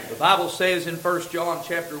Bible says in 1 John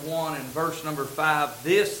chapter 1 and verse number 5,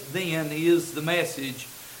 "This then is the message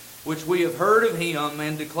which we have heard of Him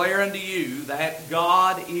and declare unto you, that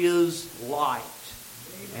God is light,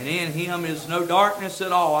 and in Him is no darkness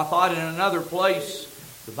at all." I thought in another place,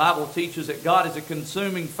 the Bible teaches that God is a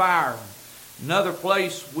consuming fire. Another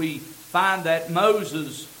place we find that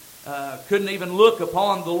Moses couldn't even look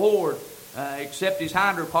upon the Lord except his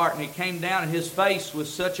hinder part, and he came down and his face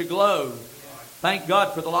was such a glow. Thank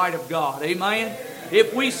God for the light of God. Amen?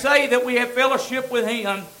 If we say that we have fellowship with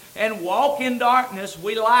Him and walk in darkness,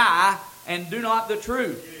 we lie and do not the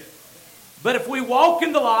truth. But if we walk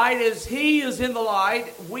in the light as He is in the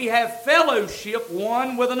light, we have fellowship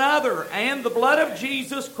one with another. And the blood of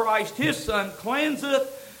Jesus Christ, His Son, cleanseth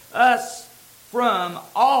us from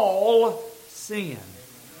all sin.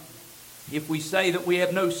 If we say that we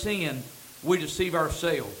have no sin, we deceive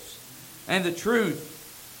ourselves, and the truth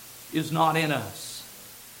is not in us.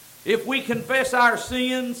 If we confess our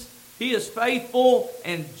sins, He is faithful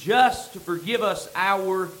and just to forgive us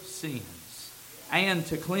our sins and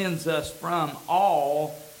to cleanse us from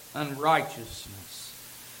all unrighteousness.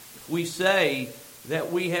 If we say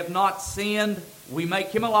that we have not sinned, we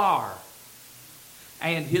make Him a liar,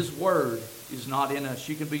 and His word is not in us.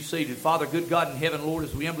 You can be seated. Father, good God in heaven, Lord,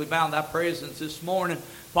 as we humbly bow in Thy presence this morning,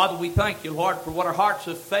 Father, we thank You, Lord, for what our hearts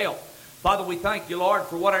have felt. Father, we thank You, Lord,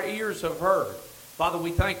 for what our ears have heard. Father,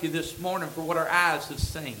 we thank You this morning for what our eyes have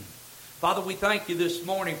seen. Father, we thank You this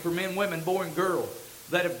morning for men, women, boy, and girl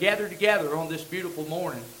that have gathered together on this beautiful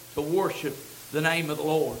morning to worship the name of the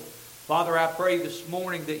Lord. Father, I pray this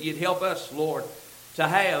morning that You'd help us, Lord, to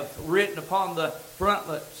have written upon the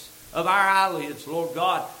frontlets of our eyelids, Lord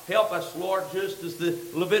God. Help us, Lord, just as the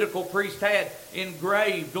Levitical priest had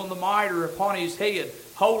engraved on the mitre upon his head,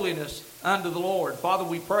 holiness unto the Lord. Father,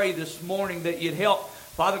 we pray this morning that You'd help,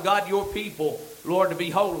 Father God, Your people, Lord, to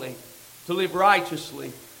be holy, to live righteously.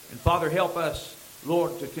 And Father, help us,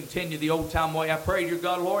 Lord, to continue the old-time way. I pray, dear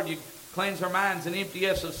God, Lord, You cleanse our minds and empty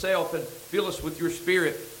us of self and fill us with Your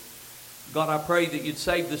Spirit. God, I pray that You'd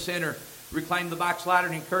save the sinner, reclaim the backslider,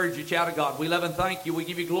 and encourage each child of God. We love and thank You. We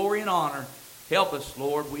give You glory and honor. Help us,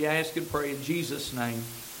 Lord. We ask and pray in Jesus' name.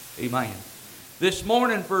 Amen. This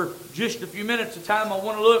morning, for just a few minutes of time,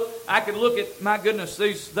 I could look at, my goodness,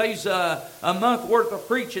 these a month worth of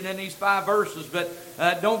preaching in these 5 verses, but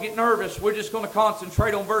don't get nervous. We're just going to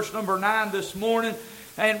concentrate on verse number 9 this morning.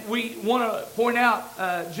 And we want to point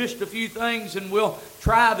out just a few things, and we'll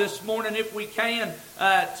try this morning, if we can,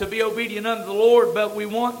 to be obedient unto the Lord. But we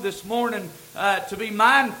want this morning to be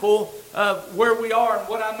mindful of where we are. And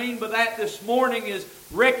what I mean by that this morning is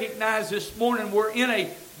recognize this morning we're in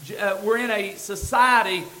a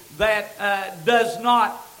society that does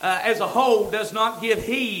not, as a whole, does not give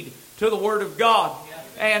heed to the Word of God.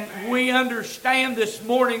 And we understand this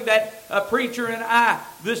morning that a preacher and I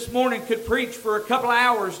this morning could preach for a couple of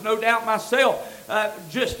hours, no doubt myself,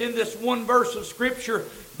 just in this one verse of Scripture.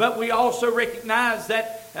 But we also recognize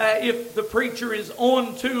that if the preacher is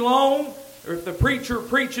on too long, or if the preacher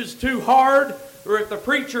preaches too hard, or if the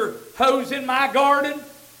preacher hoes in my garden,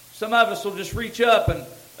 some of us will just reach up and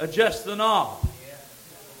adjust the knob.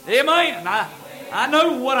 Amen. I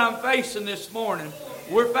know what I'm facing this morning.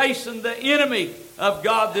 We're facing the enemy of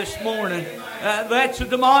God this morning. That's a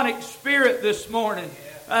demonic spirit this morning.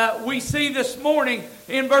 We see this morning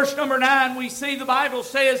in verse number 9, we see the Bible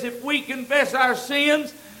says if we confess our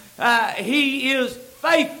sins, He is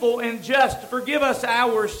faithful and just to forgive us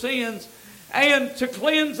our sins and to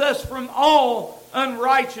cleanse us from all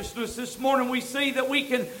unrighteousness. This morning we see that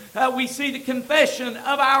we see the confession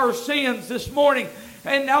of our sins this morning.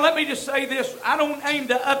 And now let me just say this. I don't aim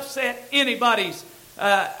to upset anybody's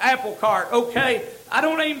apple cart, okay? I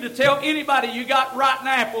don't aim to tell anybody you got rotten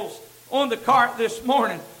apples on the cart this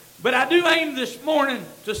morning. But I do aim this morning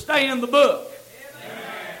to stay in the book. Amen.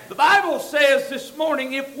 The Bible says this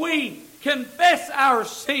morning if we confess our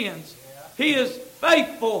sins, He is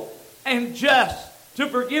faithful and just to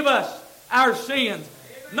forgive us our sins.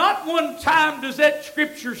 Not one time does that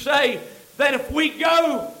Scripture say that if we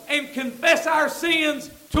go and confess our sins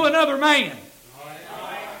to another man,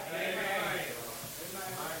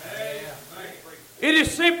 it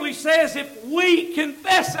just simply says if we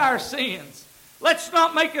confess our sins, let's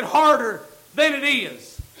not make it harder than it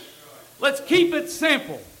is. Let's keep it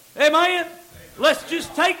simple. Amen? Let's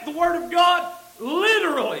just take the Word of God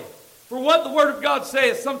literally for what the Word of God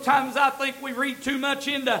says. Sometimes I think we read too much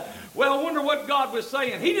into, well, I wonder what God was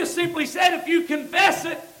saying. He just simply said if you confess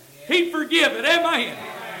it, He'd forgive it. Amen?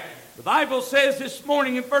 The Bible says this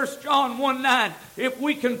morning in 1 John 1:9, if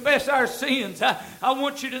we confess our sins, I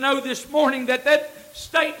want you to know this morning that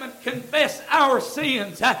statement, confess our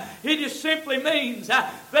sins, it just simply means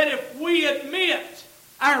that if we admit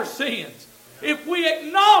our sins, if we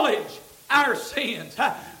acknowledge our sins.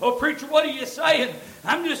 Oh, preacher, what are you saying?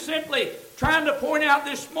 I'm just simply trying to point out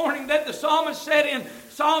this morning that the psalmist said in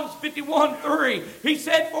Psalms 51:3, he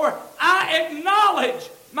said, for I acknowledge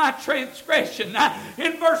my transgression.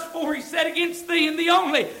 In verse 4, he said, against thee and thee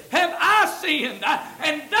only have I sinned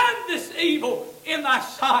and done this evil in thy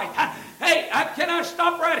sight. Hey, can I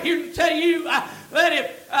stop right here and tell you that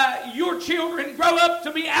if your children grow up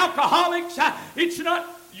to be alcoholics, it's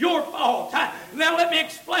not your fault. Now let me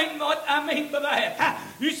explain what I mean by that.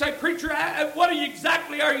 You say, preacher, what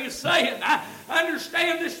exactly are you saying? I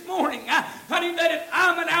understand this morning, honey, that if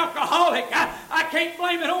I'm an alcoholic, I can't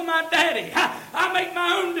blame it on my daddy. I make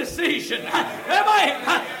my own decision.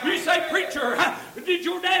 Amen. You say, preacher, did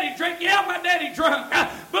your daddy drink? Yeah, my daddy drunk.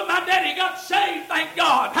 But my daddy got saved, thank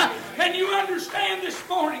God. And you understand this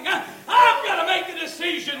morning, I've got to make a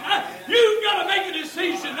decision. You've got to make a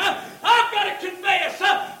decision. I've got to confess,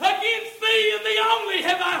 against thee and thee only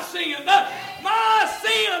have I sinned. My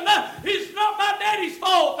sin is not my daddy's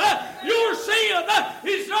fault. Your sin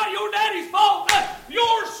is not your daddy's fault.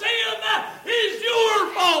 Your sin is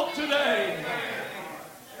your fault today.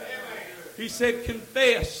 He said,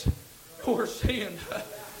 confess your sin.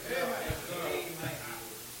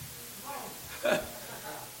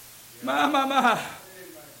 My.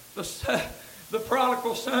 The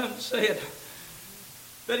prodigal son said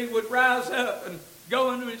that he would rise up and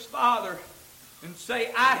go unto his father and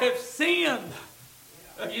say, I have sinned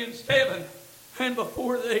against heaven and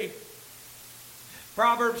before thee.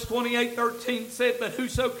 Proverbs 28:13 said, but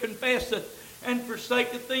whoso confesseth and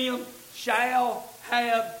forsaketh them shall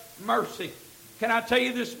have mercy. Can I tell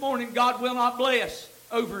you this morning, God will not bless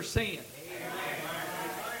over sin.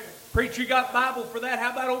 Preacher, you got Bible for that?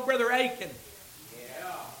 How about old Brother Aiken?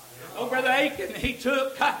 Oh, Brother Aiken, he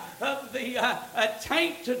took of the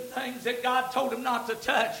tainted things that God told him not to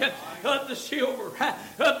touch, of the silver,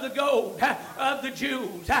 of the gold, of the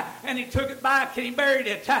jewels, and he took it back and he buried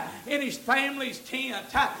it in his family's tent,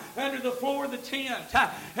 under the floor of the tent.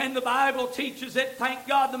 And the Bible teaches that, thank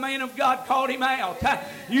God, the man of God called him out.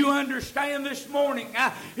 You understand this morning,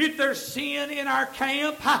 if there's sin in our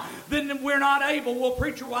camp, then we're not able. Well,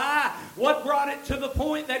 preacher, why? What brought it to the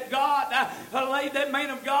point that God laid that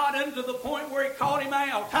man of God into the point where he called him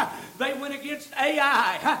out? They went against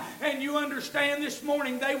Ai, and you understand this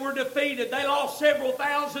morning they were defeated. They lost several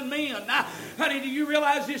thousand men. Honey, do you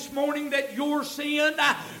realize this morning that your sin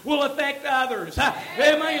will affect others?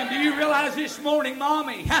 Amen. Do you realize this morning,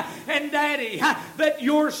 Mommy and Daddy, that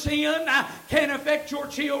your sin can affect your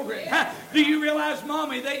children? Do you realize,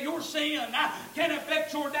 Mommy, that your sin can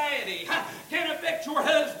affect your daddy, can affect your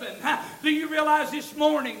husband? Do you realize this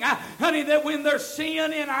morning, honey, that when there's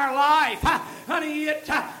sin in our life, honey,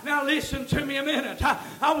 now listen to me a minute.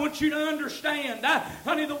 I want you to understand,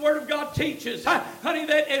 honey, the Word of God teaches, honey,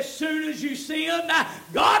 that as soon as you sin,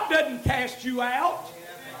 God doesn't cast you out.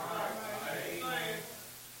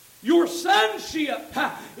 Your sonship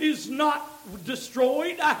is not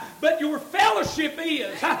destroyed, but your fellowship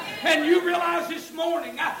is. And you realize this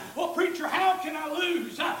morning, well, preacher, how can I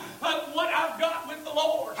lose what I've got with the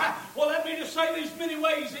Lord? Well, let me just say there's many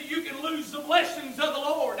ways that you can lose the blessings of the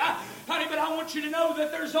Lord. Honey, but I want you to know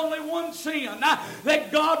that there's only one sin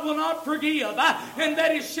that God will not forgive, and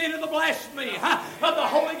that is sin of the blasphemy of the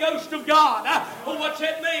Holy Ghost of God. Well, what's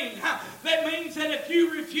that mean? That means that if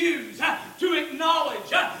you refuse to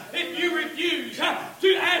acknowledge, if you refuse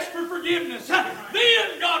to ask for forgiveness,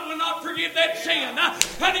 then God will not forgive that sin.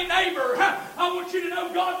 Honey, neighbor, I want you to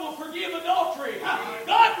know God will forgive adultery.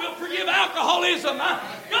 God will forgive alcoholism.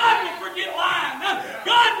 God will forgive lying.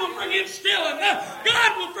 God will forgive stealing.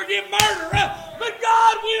 God will forgive murder. But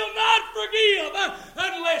God will not forgive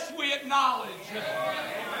unless we acknowledge.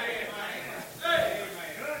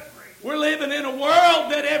 We're living in a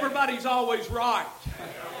world that everybody's always right.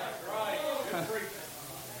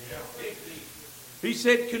 He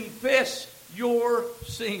said, confess your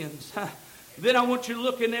sins. Then I want you to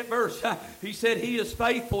look in that verse. He said, He is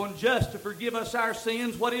faithful and just to forgive us our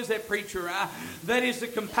sins. What is that, preacher? That is the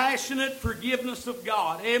compassionate forgiveness of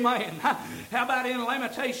God. Amen. How about in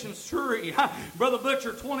Lamentations 3? Brother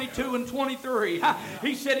Butcher, 22 and 23.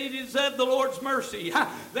 He said, It is of the Lord's mercy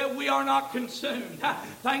that we are not consumed.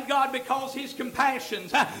 Thank God, because His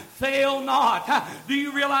compassions fail not. Do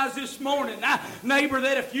you realize this morning, neighbor,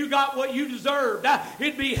 that if you got what you deserved,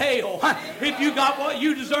 it'd be hell. If you got what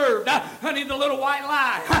you deserved, honey, honey, the little white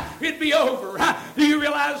lie, it'd be over. Do you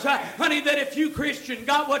realize, honey, that if you, Christian,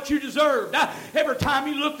 got what you deserved, every time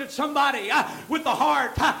you looked at somebody with the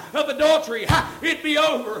heart of adultery, it'd be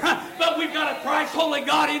over. But we've got a Christ holy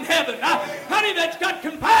God in heaven, honey, that's got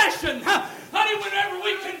compassion. Honey, whenever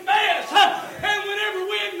we confess and whenever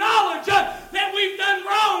we acknowledge that we've done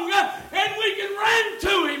wrong, and we can run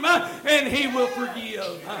to Him and He will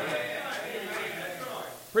forgive.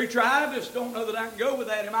 Preacher, I just don't know that I can go with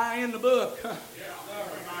that. Am I in the book?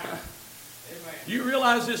 You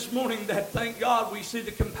realize this morning that, thank God, we see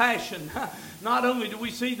the compassion. Not only do we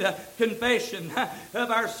see the confession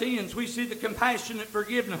of our sins, we see the compassionate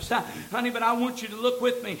forgiveness. Honey, but I want you to look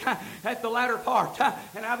with me at the latter part.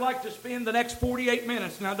 And I'd like to spend the next 48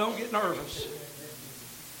 minutes. Now, don't get nervous.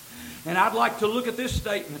 And I'd like to look at this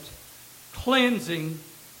statement. Cleansing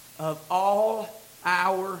of all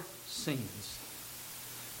our sins.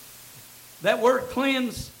 That word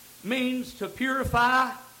cleanse means to purify,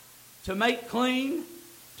 to make clean,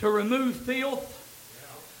 to remove filth,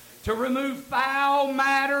 to remove foul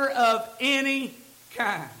matter of any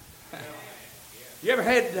kind. You ever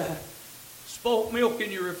had spoiled milk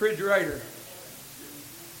in your refrigerator?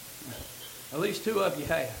 At least two of you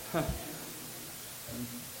have.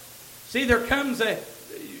 See, there comes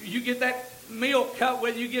you get that milk,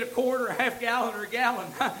 whether you get a quarter, a half gallon, or a gallon.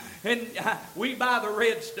 And we buy the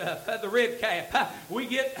red stuff, the red cap. We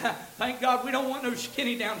get, thank God, we don't want no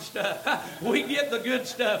skinny down stuff. We get the good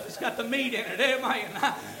stuff. It's got the meat in it. Amen.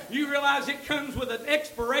 You realize it comes with an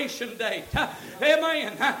expiration date.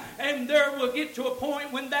 Amen. And there will get to a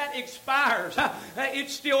point when that expires.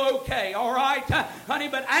 It's still okay. All right, honey.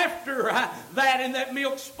 But after that and that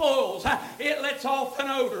milk spoils, it lets off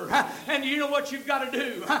an odor. And you know what you've got to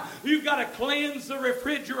do? You've got to cleanse the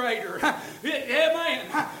refrigerator. Amen.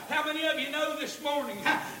 How many of you know this morning,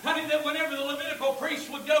 honey, that whenever the Levitical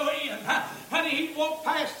priest would go in, honey, he'd walk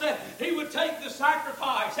past he would take the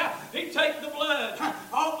sacrifice, he'd take the blood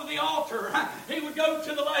off of the altar, he would go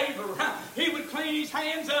to the laver, he would clean his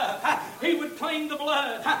hands up, he would clean the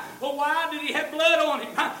blood. Well, why did he have blood on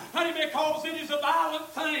him? Honey, because it is a violent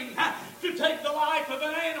thing to take the life of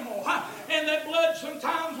an animal, and that blood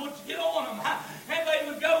sometimes would get on them, and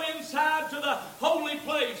they would go inside to the holy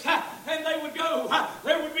place, and they would go,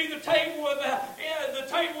 there would be the table of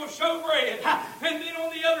showbread, and then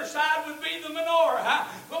on the other side would be the menorah,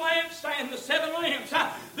 the lampstand, the 7 lamps.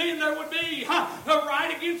 Then there would be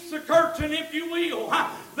right against the curtain, if you will,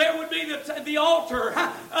 there would be the altar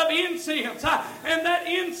of incense, and that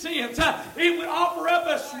incense, it would offer up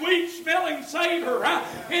a sweet-smelling savor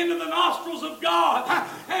into the nostrils of God.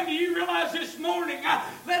 And do you realize this morning that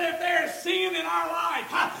if there is sin in our life,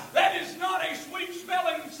 that is not a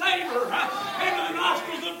sweet-smelling savor into the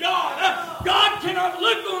nostrils of God. God cannot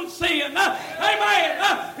look on sin.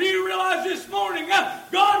 Amen. Do you realize this morning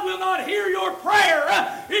God will not hear your prayer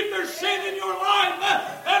if there's sin in your life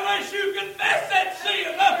unless you confess that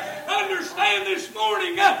sin. Understand this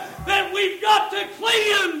morning that we've got to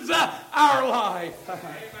cleanse our life.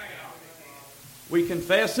 We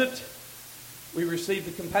confess it. We receive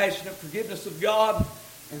the compassionate forgiveness of God.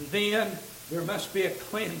 And then there must be a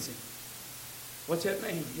cleansing. What's that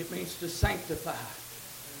mean? It means to sanctify.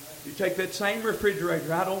 You take that same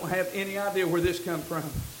refrigerator. I don't have any idea where this come from.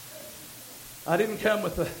 I didn't come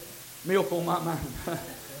with the milk on my mind.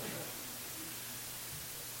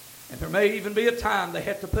 And there may even be a time they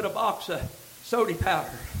had to put a box of soda powder.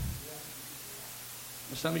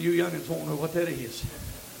 Some of you youngins won't know what that is.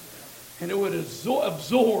 And it would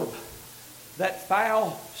absorb that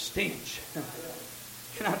foul stench.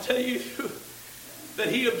 Can I tell you that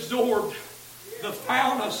He absorbed the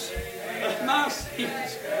foulness of my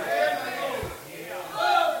sins?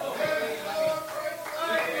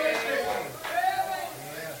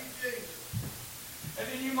 And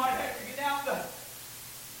then you might have to get out the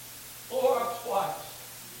Clorox wipes.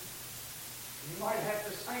 You might have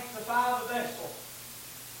to sanctify the vessel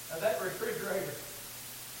of that refrigerator.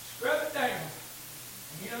 Scrub it down.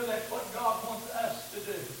 And you know that's what God wants us to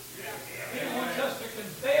do. He wants us to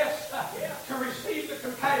confess, to receive the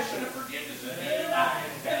compassion and forgiveness of Him,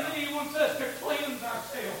 and then He wants us to cleanse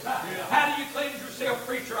ourselves. How do you cleanse yourself,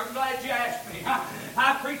 preacher? I'm glad you asked me.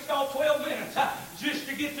 I preached all 12 minutes just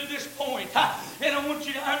to get to this point. And I want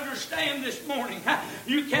you to understand this morning,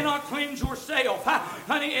 you cannot cleanse yourself.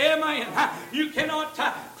 Honey, amen. You cannot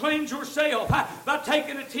cleanse yourself by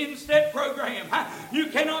taking a 10-step program. You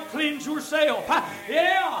cannot cleanse cleanse yourself.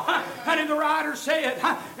 Yeah. And the writer said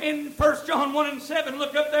in 1 John 1 and 7,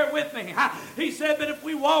 look up there with me. He said that if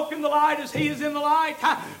we walk in the light as He is in the light,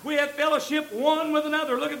 we have fellowship one with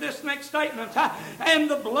another. Look at this next statement. And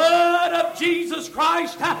the blood of Jesus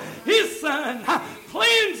Christ, His Son,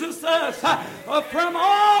 cleanses us from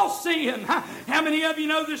all sin. How many of you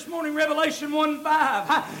know this morning Revelation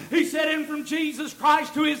 1:5? He said, and from Jesus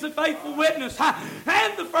Christ, who is the faithful witness,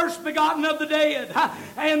 and the first begotten of the dead,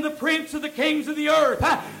 and the prince of the kings of the earth,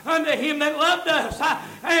 unto Him that loved us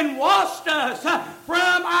and washed us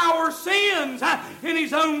from our sins in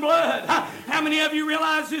His own blood. How many of you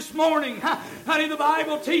realize this morning, honey, the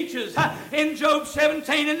Bible teaches in Job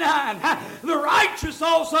 17 and 9, the righteous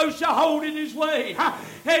also shall hold in his way,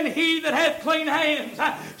 and he that hath clean hands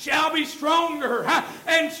shall be stronger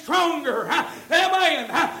and stronger. Amen.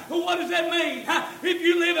 What does that mean? If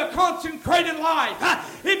you live a consecrated life,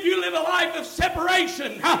 if you live a life of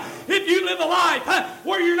separation, if you live a life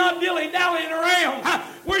where you're not dilly-dallying around,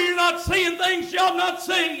 where you're not seeing things you ought not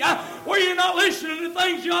see, where you're not listening to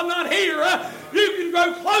things you ought not hear, you can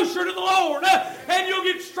grow closer to the Lord and you'll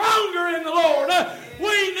get stronger in the Lord.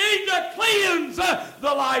 We need to cleanse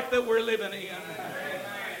the life that we're living in.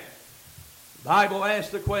 The Bible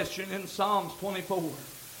asks the question in Psalms 24,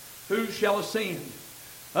 who shall ascend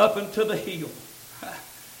up into the hill?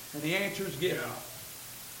 And the answer is given.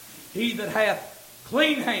 He that hath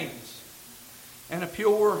clean hands and a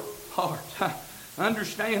pure heart.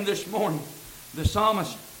 Understand this morning, the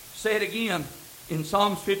psalmist said again in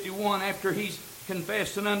Psalms 51 after he's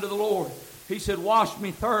confessing unto the Lord, he said, wash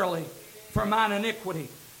me thoroughly from mine iniquity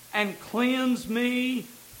and cleanse me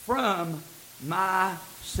from my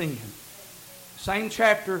sin. Same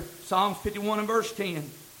chapter, Psalms 51 and verse 10.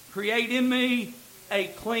 Create in me a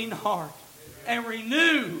clean heart and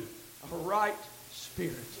renew a right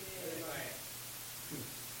spirit.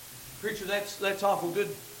 Preacher, that's awful good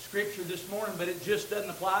scripture this morning, but it just doesn't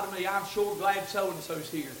apply to me. I'm sure glad so-and-so's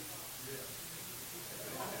here.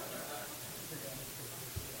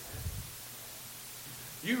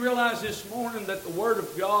 You realize this morning that the Word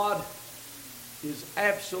of God is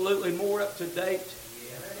absolutely more up to date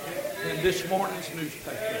than this morning's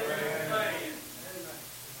newspaper.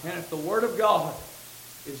 And if the Word of God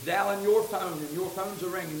is dialing your phone and your phone's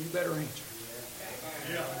ringing, you better answer.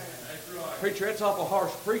 Preacher, that's awful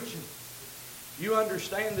harsh preaching. You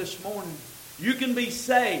understand this morning, you can be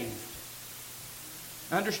saved.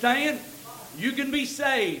 Understand? You can be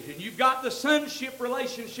saved and you've got the sonship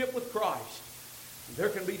relationship with Christ. There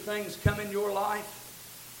can be things come in your life,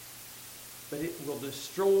 but it will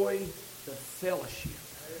destroy the fellowship.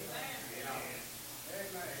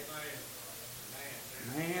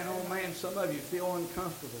 Man, oh man, some of you feel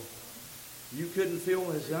uncomfortable. You couldn't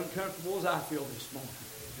feel as uncomfortable as I feel this morning.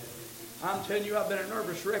 I'm telling you, I've been a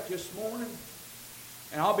nervous wreck this morning.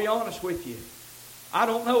 And I'll be honest with you. I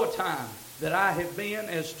don't know a time that I have been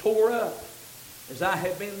as tore up as I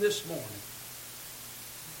have been this morning.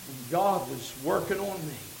 And God was working on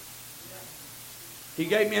me. He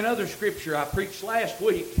gave me another scripture I preached last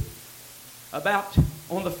week about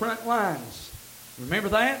on the front lines. Remember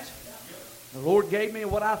that? The Lord gave me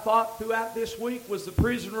what I thought throughout this week was the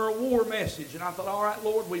prisoner of war message. And I thought, all right,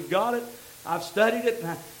 Lord, we've got it. I've studied it.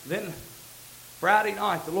 And then Friday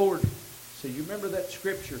night, the Lord said, you remember that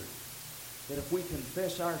scripture that if we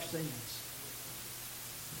confess our sins,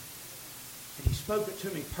 and He spoke it to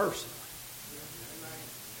me personally.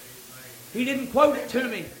 He didn't quote it to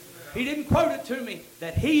me. He didn't quote it to me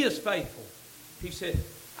that He is faithful. He said,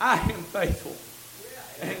 I am faithful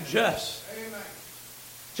and just.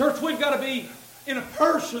 Church, we've got to be in a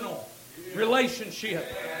personal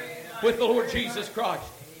relationship with the Lord Jesus Christ.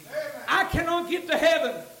 I cannot get to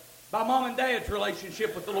heaven by mom and dad's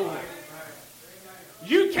relationship with the Lord.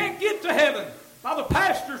 You can't get to heaven by the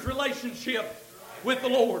pastor's relationship with the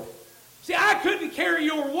Lord. See, I couldn't carry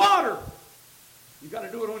your water. You've got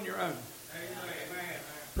to do it on your own.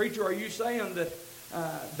 Preacher, are you saying that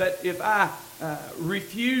if I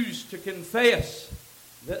refuse to confess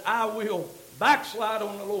that I will backslide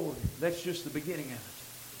on the Lord? That's just the beginning of it.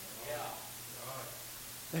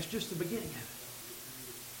 That's just the beginning of it.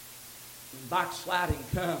 When backsliding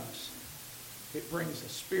comes, it brings a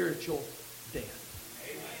spiritual death.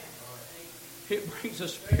 It brings a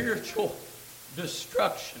spiritual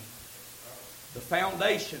destruction. The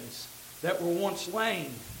foundations that were once laid,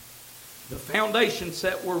 the foundations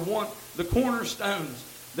that were once, the cornerstones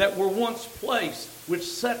that were once placed with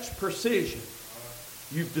such precision,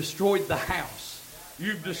 you've destroyed the house.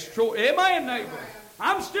 You've destroyed, amen, neighbor.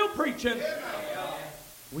 I'm still preaching.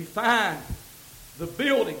 We find the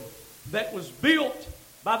building that was built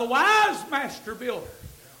by the wise master builder.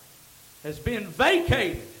 has been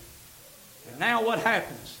vacated. And now what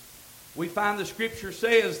happens? We find the Scripture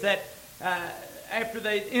says that after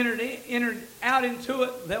they entered out into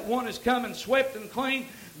it, that one is come and swept and clean,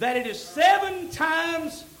 that it is 7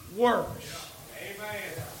 times worse. Amen.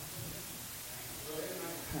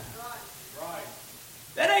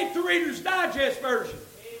 That ain't the Reader's Digest version.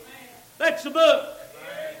 That's the book.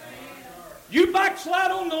 You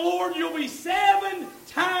backslide on the Lord, you'll be 7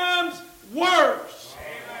 times worse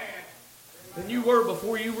than you were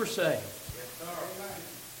before you were saved.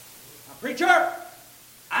 Now, preacher,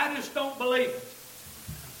 I just don't believe it.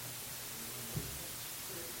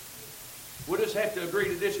 We'll just have to agree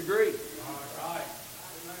to disagree.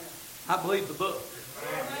 I believe the book.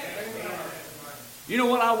 You know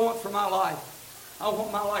what I want for my life? I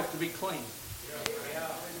want my life to be clean.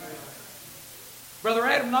 Brother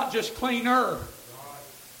Adam, not just cleaner.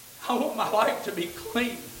 I want my life to be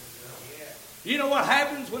clean. You know what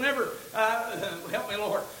happens whenever, help me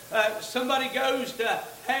Lord, somebody goes to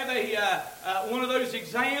have one of those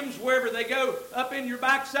exams wherever they go up in your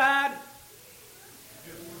backside?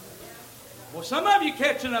 Well, some of you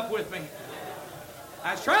catching up with me.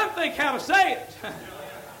 I was trying to think how to say it.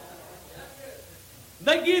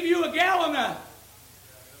 They give you a gallon of.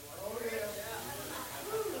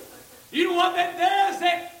 You know what that does?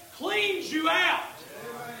 That cleans you out.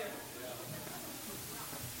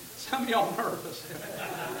 Some of y'all nervous.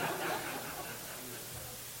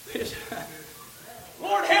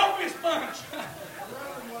 Lord help this bunch.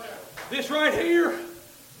 This right here,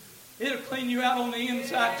 it'll clean you out on the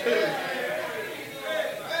inside too.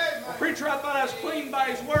 Well, preacher, I thought I was clean by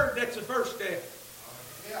His Word. That's the first step.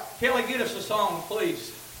 Kelly, get us a song,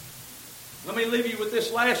 please. Let me leave you with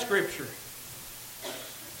this last scripture.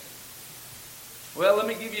 Well, let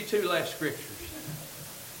me give you 2 last scriptures.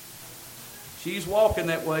 She's walking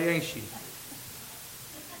that way, ain't she?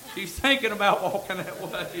 She's thinking about walking that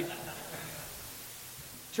way.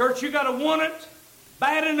 Church, you got to want it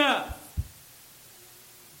bad enough.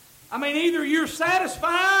 I mean, either you're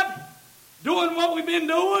satisfied doing what we've been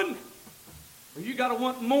doing, or you got to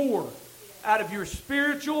want more out of your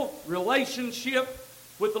spiritual relationship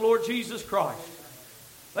with the Lord Jesus Christ.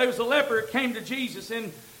 There was a leper that came to Jesus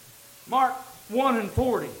in Mark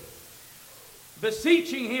 1:40,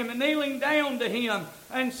 beseeching Him and kneeling down to Him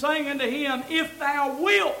and saying unto Him, If thou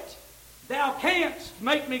wilt, thou canst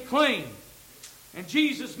make me clean. And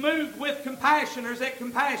Jesus, moved with compassion, or is that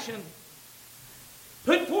compassion,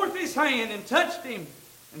 put forth His hand and touched him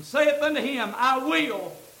and saith unto him, I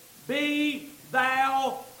will, be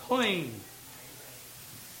thou clean.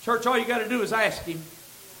 Church, all you got to do is ask Him.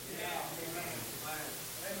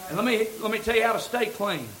 And let me tell you how to stay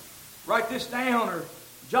clean. Write this down or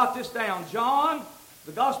jot this down. John,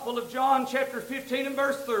 the Gospel of John, chapter 15 and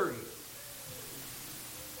verse 30.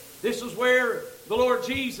 This is where the Lord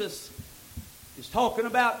Jesus is talking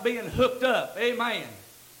about being hooked up. Amen.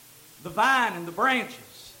 The vine and the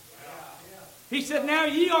branches. He said, Now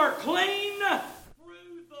ye are clean